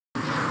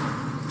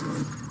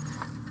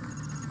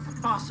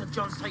bastard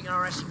John's taking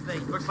our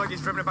SUV. Looks like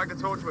he's driven it back to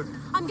Torchwood.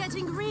 I'm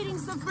getting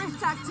readings of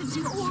rift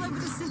activity all over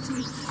the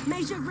city.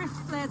 Major rift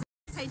flares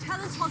at St.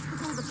 Helens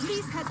Hospital, the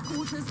police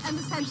headquarters, and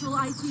the central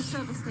IT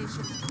service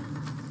station.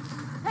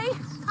 Hey,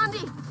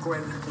 Andy.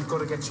 Gwen, you've got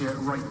to get here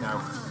right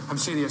now. I'm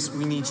serious.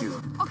 We need you.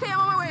 Okay, I'm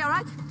on my way, all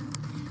right?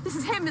 This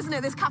is him, isn't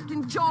it? This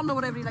Captain John, or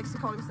whatever he likes to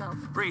call himself.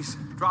 Reese,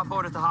 drop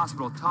out at the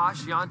hospital.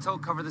 Tosh,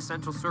 Yanto, cover the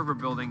central server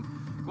building.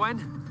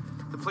 Gwen,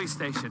 the police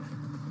station.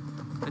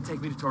 And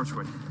take me to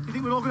Torchwood. You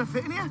think we're all going to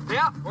fit in here?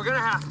 Yeah, we're gonna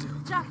have to.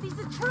 Jack, these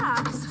are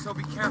traps. So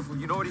be careful.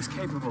 You know what he's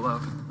capable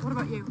of. What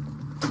about you?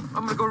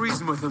 I'm gonna go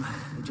reason with him.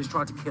 They just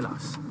tried to kill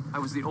us. I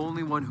was the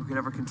only one who could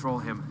ever control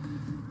him.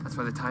 That's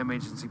why the Time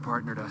Agency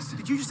partnered us.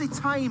 Did you just say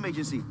Time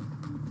Agency?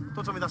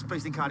 Don't tell me that's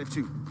based in Cardiff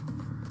too.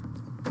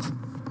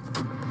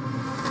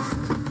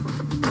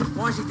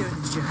 Why is he doing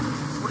this, Jack?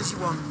 What does he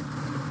want?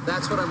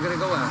 That's what I'm gonna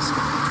go ask.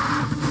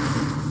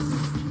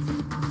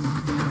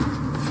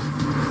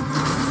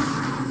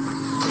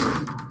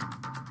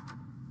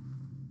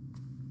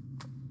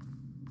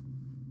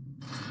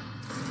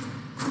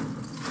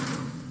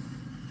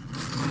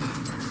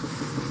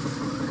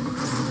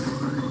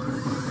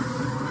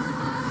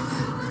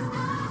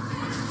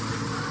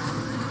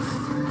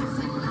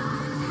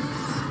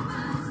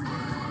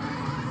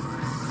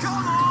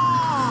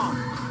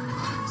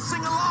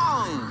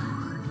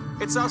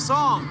 It's our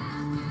song.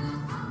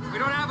 We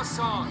don't have a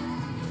song.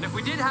 And if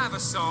we did have a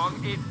song,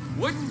 it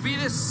wouldn't be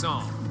this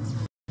song.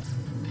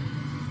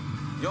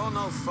 You're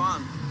no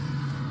fun.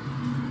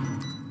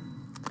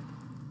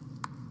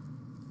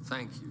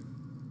 Thank you.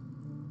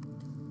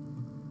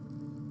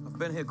 I've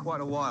been here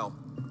quite a while.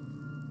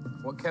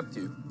 What kept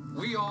you?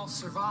 We all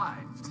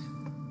survived.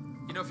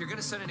 You know, if you're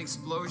gonna send an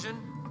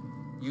explosion,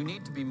 you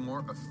need to be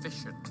more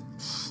efficient.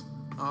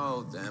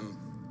 Oh, them.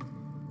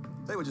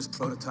 They were just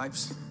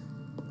prototypes.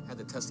 Had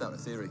to test out a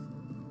theory.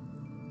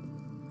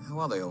 How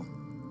are they all?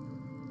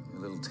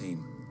 Your little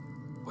team.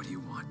 What do you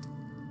want?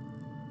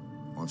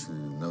 Want you to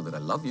know that I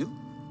love you?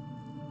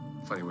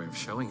 Funny way of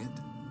showing it.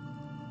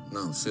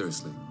 No,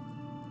 seriously.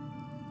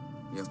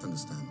 You have to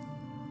understand.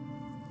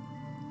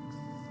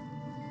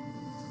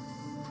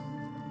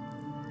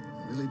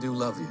 I really do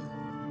love you.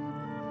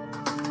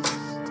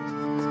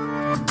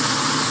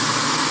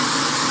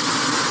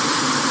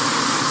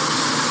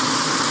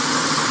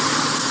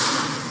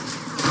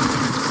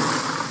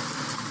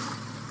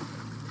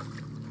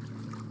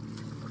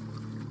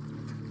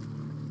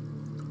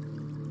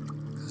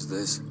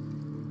 This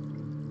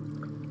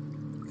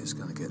is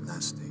gonna get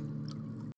nasty.